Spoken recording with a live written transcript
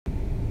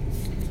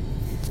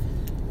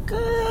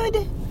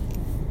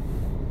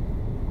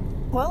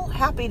Well,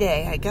 happy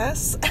day, I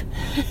guess.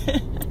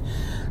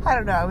 I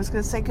don't know. I was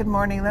going to say good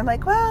morning. And I'm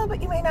like, well,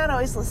 but you may not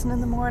always listen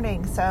in the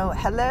morning. So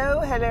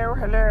hello.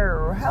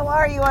 How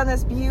are you on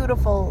this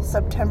beautiful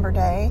September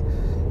day?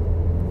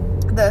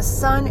 The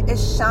sun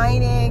is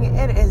shining.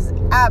 It is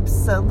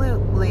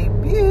absolutely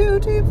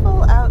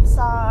beautiful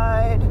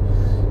outside.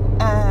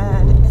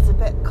 And it's a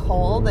bit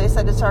cold. They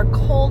said it was our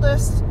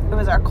coldest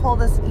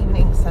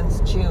evening since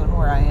June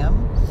where I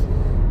am.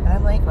 And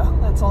I'm like, well,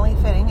 that's only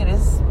fitting. It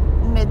is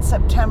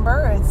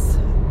mid-September. It's,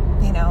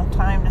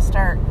 time to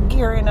start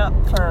gearing up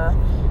for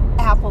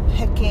apple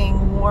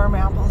picking, warm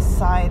apple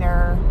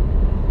cider.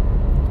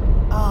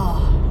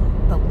 Oh,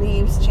 the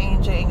leaves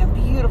changing. A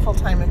beautiful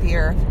time of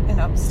year in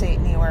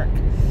upstate New York.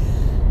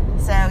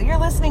 So you're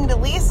listening to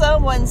Lisa,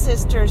 One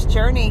Sister's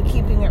Journey,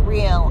 keeping it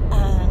real.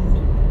 And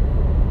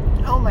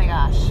oh my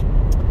gosh,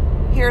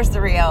 here's the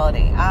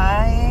reality.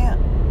 I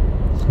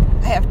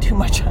have too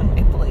much on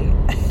my plate.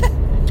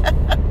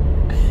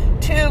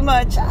 Too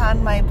much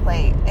on my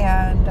plate.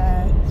 And,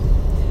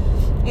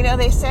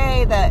 they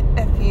say that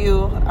if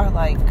you are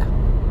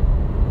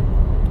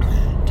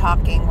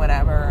talking,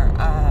 whatever,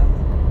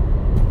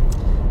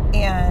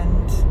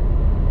 and,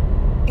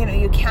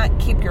 you can't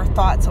keep your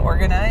thoughts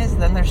organized,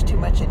 then there's too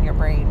much in your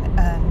brain.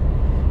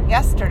 And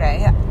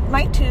yesterday,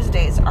 my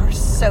Tuesdays are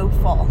so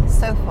full,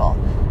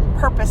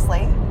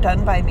 purposely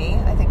done by me.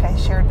 I think I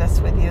shared this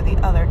with you the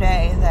other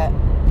day that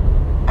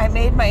I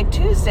made my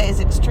Tuesdays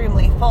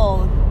extremely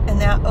full,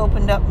 and that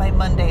opened up my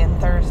Monday and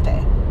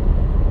Thursday.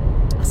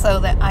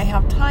 So that I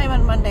have time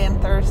on Monday and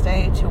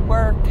Thursday to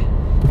work,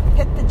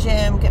 hit the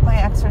gym, get my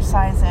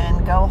exercise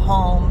in, go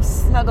home,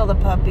 snuggle the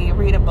puppy,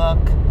 read a book,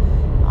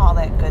 all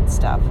that good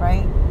stuff,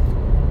 right?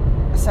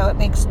 So it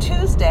makes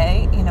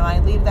Tuesday, I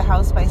leave the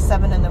house by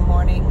 7 in the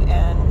morning,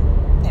 and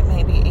it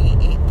may be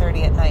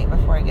 8:30 at night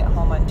before I get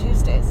home on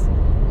Tuesdays.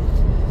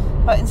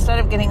 But instead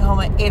of getting home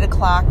at 8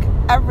 o'clock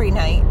every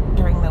night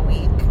during the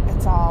week,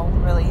 it's all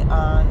really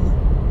on,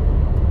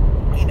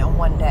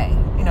 one day.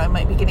 I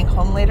might be getting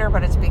home later,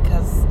 but it's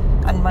because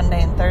on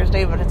Monday and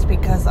Thursday, but it's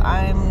because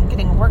I'm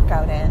getting a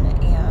workout in,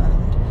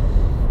 and,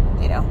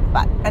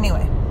 but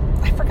anyway,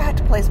 I forgot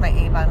to place my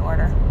Avon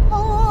order.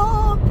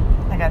 Oh,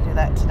 I got to do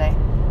that today.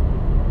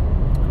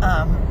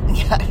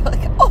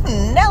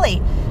 Nelly,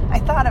 I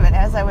thought of it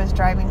as I was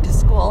driving to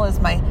school,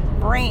 as my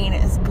brain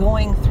is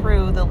going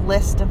through the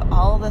list of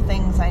all the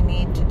things I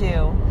need to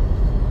do.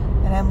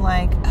 And I'm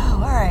like,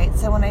 oh, all right.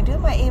 So when I do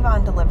my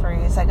Avon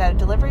deliveries, I got a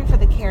delivery for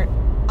the care.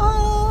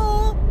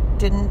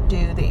 Didn't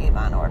do the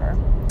Avon order.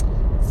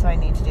 So I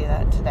need to do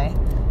that today.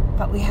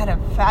 But we had a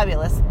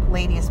fabulous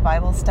ladies'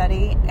 Bible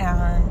study.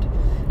 And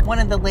one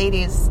of the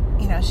ladies,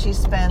 she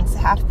spends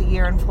half the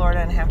year in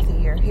Florida and half the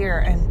year here.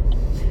 And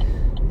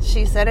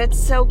she said, it's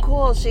so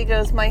cool. She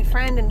goes, my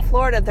friend in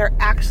Florida, they're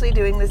actually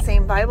doing the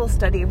same Bible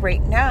study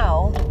right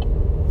now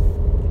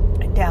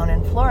down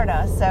in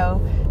Florida.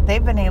 So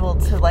they've been able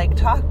to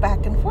talk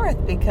back and forth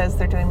because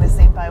they're doing the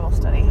same Bible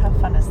study. How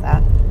fun is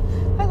that?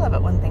 I love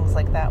it when things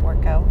like that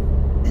work out.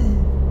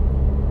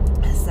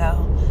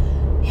 So,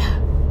 yeah.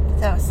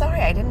 So,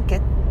 sorry I didn't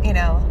get,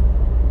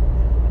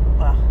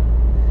 well,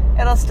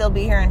 it'll still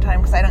be here in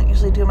time because I don't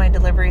usually do my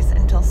deliveries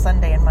until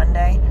Sunday and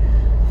Monday.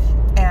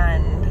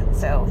 And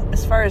so,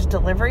 as far as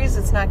deliveries,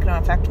 it's not going to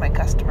affect my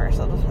customers.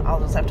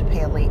 I'll just have to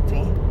pay a late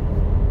fee.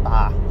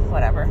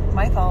 Whatever.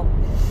 My fault.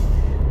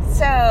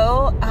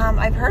 So,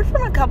 I've heard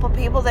from a couple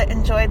people that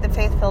enjoyed the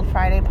Faith-Filled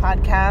Friday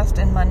podcast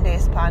and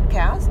Monday's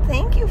podcast.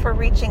 Thank you for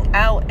reaching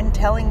out and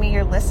telling me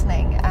you're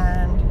listening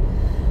and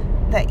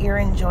that you're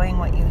enjoying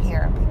what you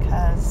hear,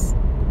 because,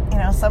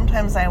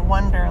 sometimes I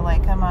wonder,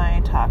 am I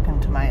talking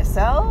to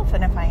myself?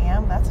 And if I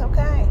am, that's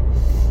okay.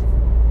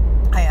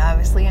 I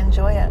obviously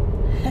enjoy it.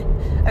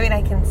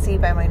 I can see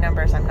by my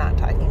numbers I'm not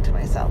talking to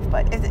myself,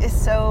 but it is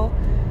so...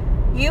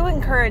 You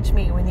encourage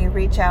me when you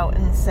reach out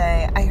and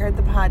say, I heard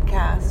the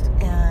podcast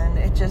and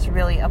it just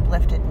really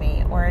uplifted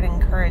me, or it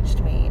encouraged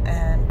me,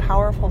 and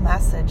powerful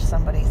message,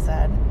 somebody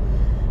said.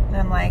 And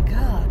I'm like,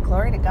 oh,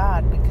 glory to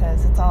God,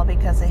 because it's all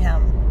because of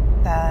him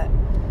that,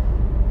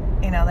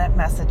 that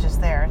message is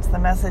there. It's the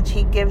message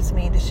he gives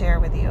me to share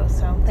with you.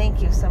 So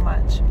thank you so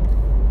much.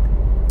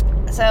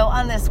 So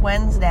on this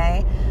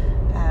Wednesday,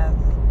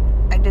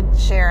 I did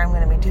share I'm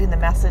going to be doing the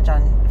message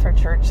for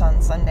church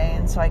on Sunday,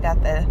 and so I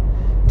got the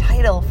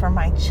title for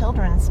my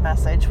children's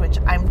message, which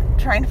I'm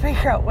trying to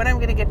figure out when I'm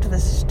going to get to the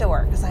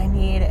store, because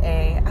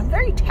I'm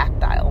very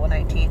tactile when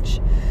I teach,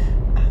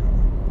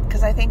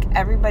 because I think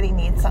everybody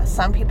needs,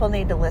 some people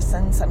need to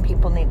listen, some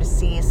people need to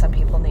see, some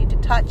people need to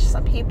touch,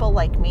 some people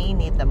like me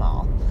need them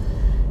all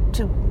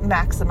to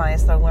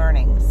maximize their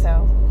learning.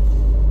 So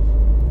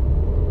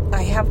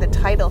I have the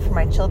title for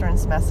my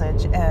children's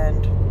message,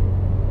 and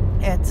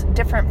it's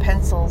Different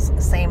Pencils,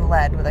 Same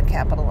Lead, with a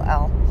capital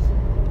L,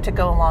 to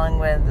go along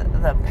with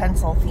the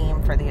pencil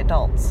theme for the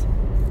adults.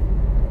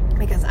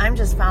 Because I'm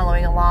just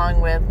following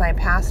along with my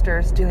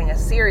pastor's doing a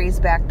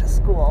series back to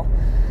school.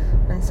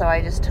 And so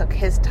I just took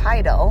his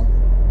title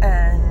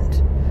and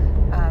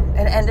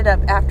it ended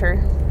up,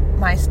 after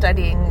my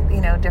studying,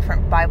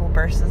 different Bible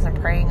verses and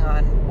praying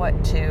on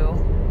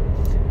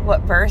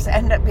what verse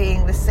ended up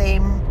being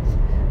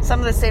some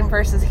of the same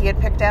verses he had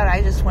picked out.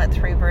 I just went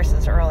 3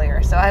 verses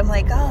earlier. So I'm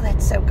like, oh,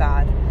 that's so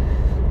God.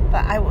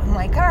 But I'm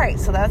like, all right,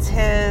 so that's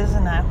his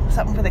and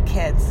something for the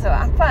kids. So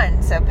I'm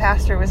fun. So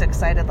Pastor was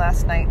excited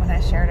last night when I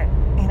shared it,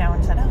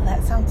 and said, oh,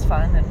 that sounds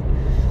fun. And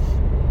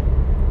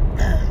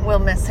we'll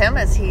miss him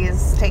as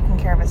he's taking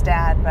care of his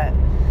dad. But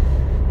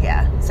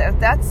yeah, so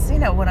that's,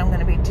 what I'm going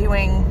to be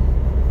doing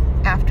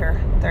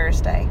after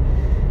Thursday.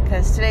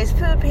 Because today's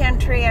food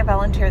pantry. I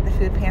volunteer at the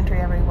food pantry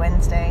every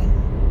Wednesday.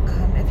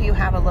 If you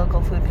have a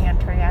local food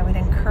pantry, I would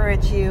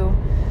encourage you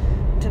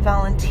to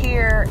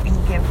volunteer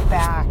and give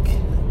back.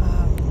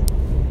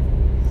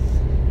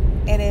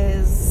 It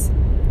is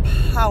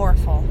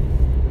powerful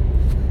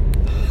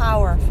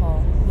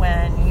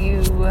when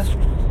you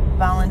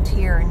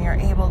volunteer and you're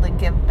able to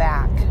give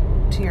back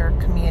to your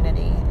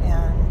community.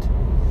 And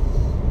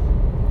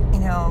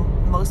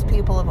most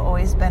people have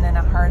always been in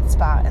a hard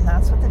spot, and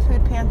that's what the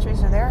food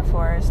pantries are there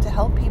for, is to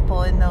help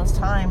people in those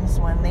times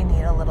when they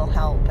need a little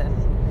help. And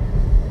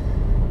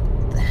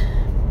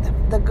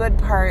the good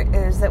part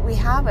is that we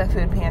have a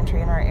food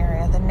pantry in our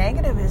area. The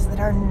negative is that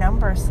our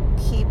numbers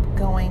keep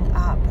going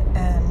up,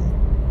 and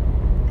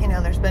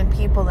there's been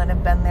people that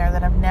have been there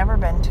that have never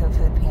been to a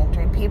food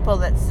pantry. People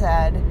that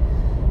said,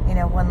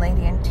 one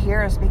lady in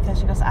tears because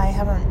she goes, I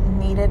haven't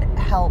needed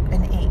help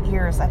in 8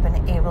 years. I've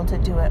been able to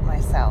do it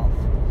myself.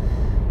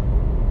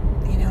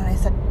 And I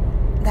said,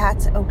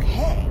 that's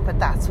okay, but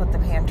that's what the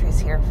pantry's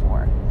here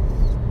for.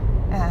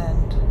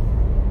 And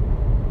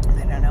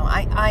I don't know.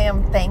 I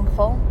am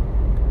thankful,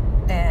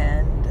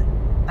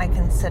 and I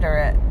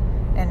consider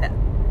it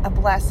a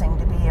blessing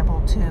to be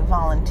able to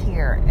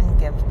volunteer and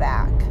give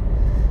back.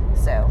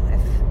 So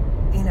if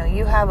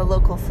you have a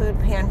local food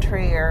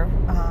pantry or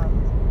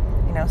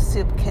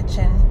soup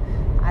kitchen,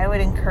 I would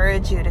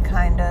encourage you to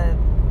kind of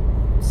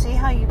see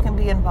how you can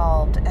be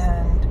involved,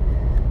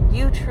 and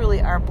you truly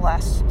are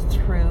blessed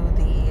through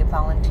the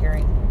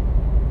volunteering.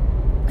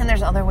 And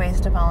there's other ways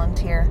to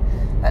volunteer,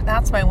 but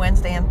that's my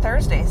Wednesday. And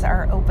Thursdays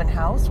are open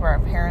house where our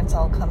parents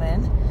all come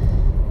in.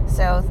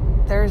 So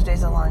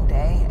Thursday's a long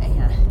day,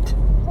 and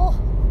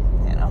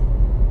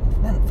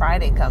then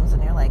Friday comes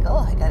and you're like,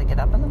 oh, I got to get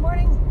up in the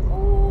morning.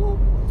 Ooh.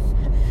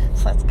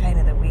 So that's kind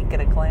of the week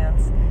at a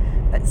glance.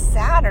 But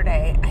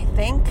Saturday, I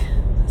think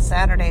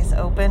Saturday's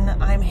open.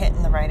 I'm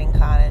hitting the writing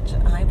cottage.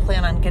 I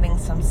plan on getting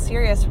some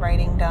serious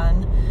writing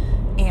done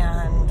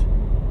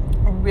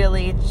and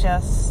really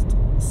just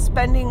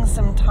spending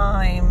some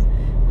time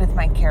with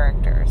my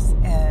characters.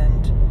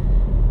 And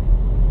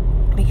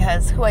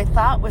because who I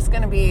thought was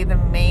going to be the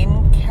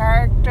main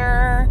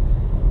character,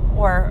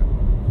 or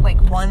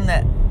like one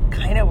that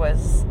kind of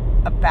was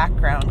a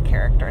background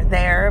character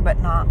there, but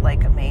not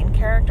like a main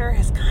character,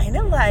 has kind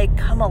of like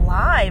come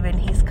alive, and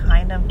he's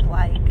kind of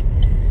like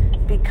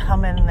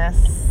becoming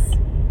this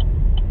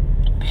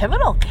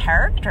pivotal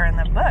character in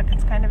the book.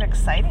 It's kind of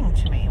exciting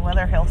to me.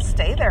 Whether he'll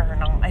stay there or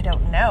not, I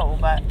don't know,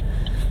 but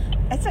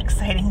it's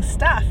exciting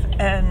stuff.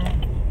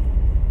 And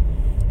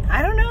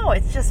I don't know,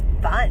 it's just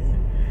fun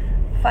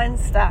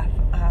stuff,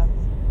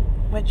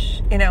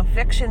 which,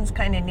 fiction's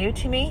kind of new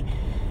to me.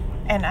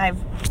 And I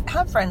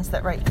have friends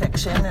that write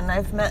fiction, and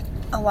I've met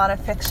a lot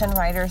of fiction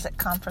writers at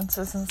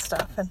conferences and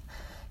stuff. And,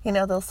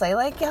 they'll say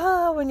like,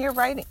 when you're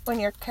writing, when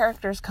your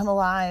characters come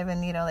alive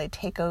and, they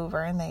take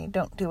over and they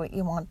don't do what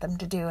you want them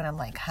to do. And I'm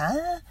like,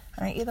 huh?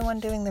 Aren't you the one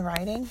doing the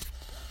writing?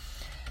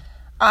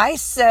 I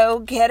so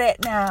get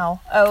it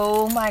now.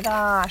 Oh my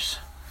gosh.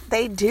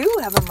 They do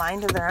have a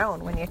mind of their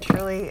own when you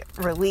truly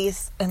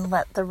release and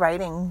let the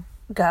writing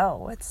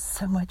go. It's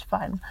so much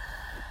fun.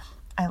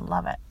 I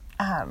love it.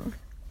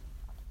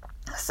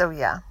 So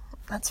yeah,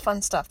 that's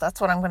fun stuff.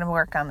 That's what I'm going to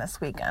work on this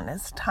weekend,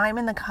 is time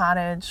in the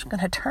cottage. I'm going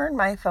to turn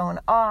my phone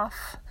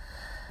off.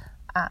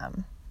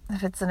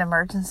 If it's an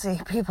emergency,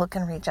 people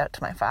can reach out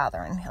to my father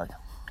and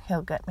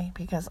he'll get me,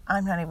 because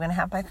I'm not even going to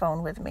have my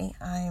phone with me.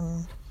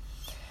 I'm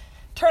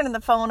turning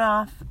the phone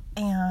off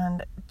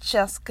and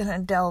just going to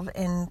delve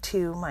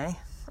into my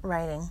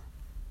writing.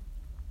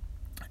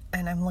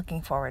 And I'm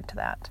looking forward to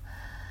that.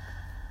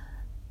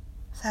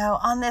 So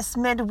on this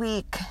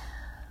midweek,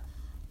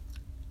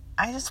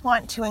 I just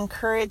want to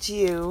encourage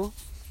you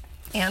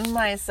and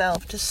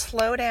myself to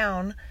slow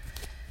down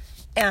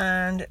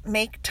and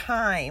make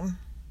time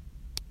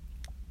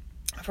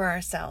for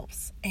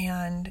ourselves.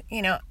 And,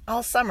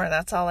 all summer,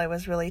 that's all I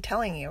was really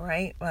telling you,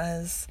 right?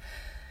 Was,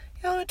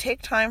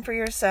 take time for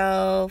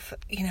yourself.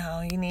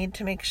 You need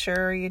to make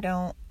sure you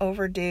don't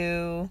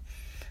overdo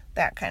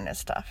that kind of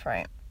stuff,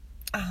 right?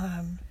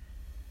 And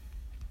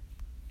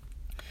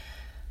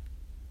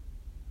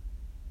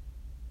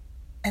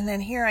then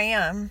here I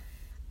am,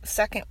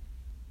 second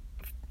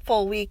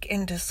full week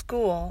into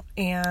school,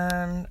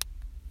 and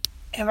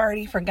I've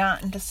already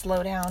forgotten to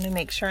slow down and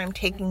make sure I'm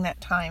taking that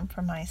time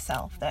for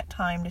myself, that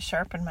time to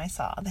sharpen my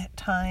saw, that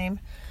time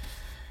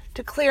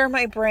to clear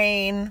my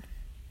brain,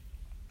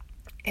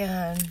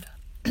 and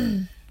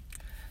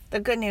The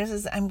good news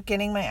is I'm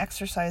getting my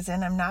exercise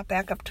in. I'm not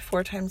back up to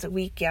 4 times a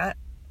week yet,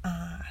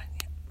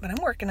 but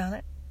I'm working on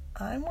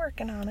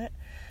it.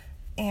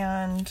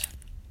 And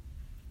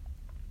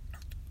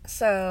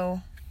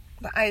so,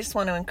 but I just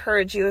want to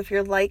encourage you, if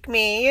you're like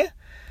me,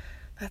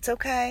 that's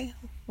okay.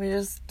 We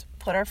just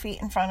put our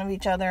feet in front of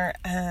each other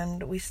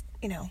and we,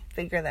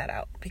 figure that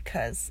out,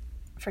 because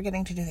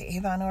forgetting to do the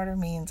Avon order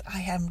means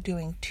I am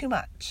doing too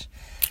much.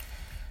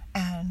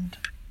 And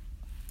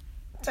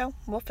so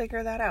we'll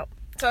figure that out.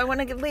 So I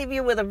want to leave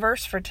you with a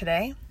verse for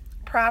today.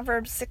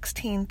 Proverbs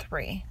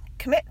 16:3.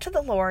 Commit to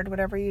the Lord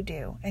whatever you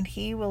do, and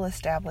He will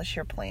establish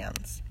your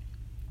plans.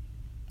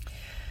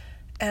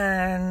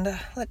 And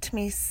let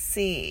me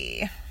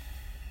see.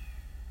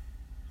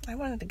 I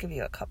wanted to give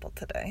you a couple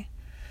today.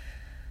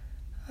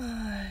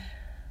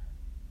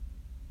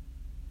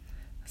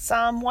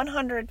 Psalm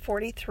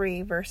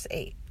 143, verse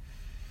 8.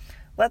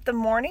 Let the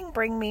morning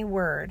bring me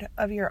word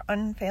of your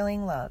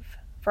unfailing love,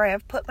 for I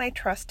have put my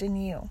trust in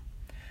you.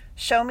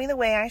 Show me the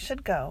way I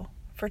should go,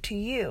 for to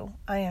you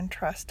I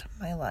entrust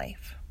my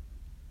life.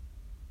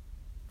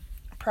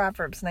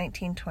 Proverbs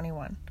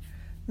 19:21.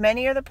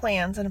 Many are the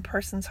plans in a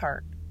person's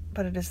heart,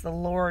 but it is the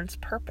Lord's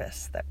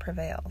purpose that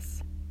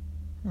prevails.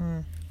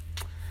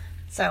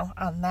 So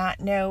on that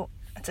note,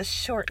 it's a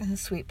short and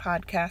sweet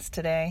podcast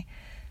today.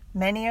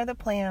 Many are the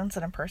plans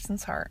in a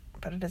person's heart,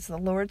 but it is the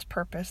Lord's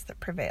purpose that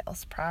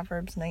prevails.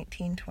 Proverbs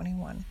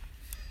 19:21.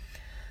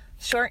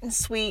 Short and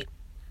sweet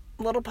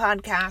little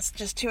podcast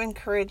just to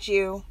encourage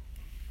you.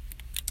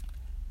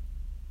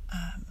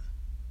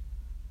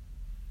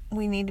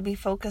 We need to be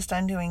focused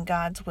on doing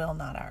God's will,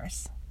 not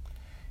ours.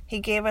 He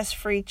gave us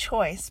free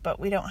choice,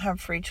 but we don't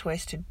have free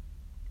choice to,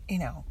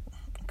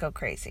 go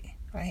crazy,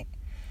 right?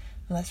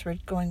 Unless we're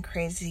going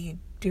crazy,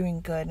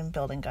 doing good and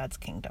building God's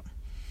kingdom.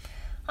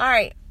 All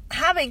right.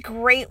 Have a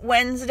great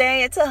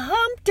Wednesday. It's a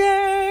hump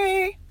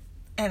day.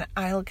 And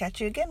I'll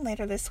catch you again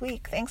later this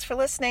week. Thanks for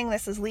listening.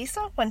 This is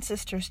Lisa, One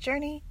Sister's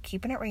Journey,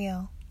 keeping it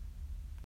real.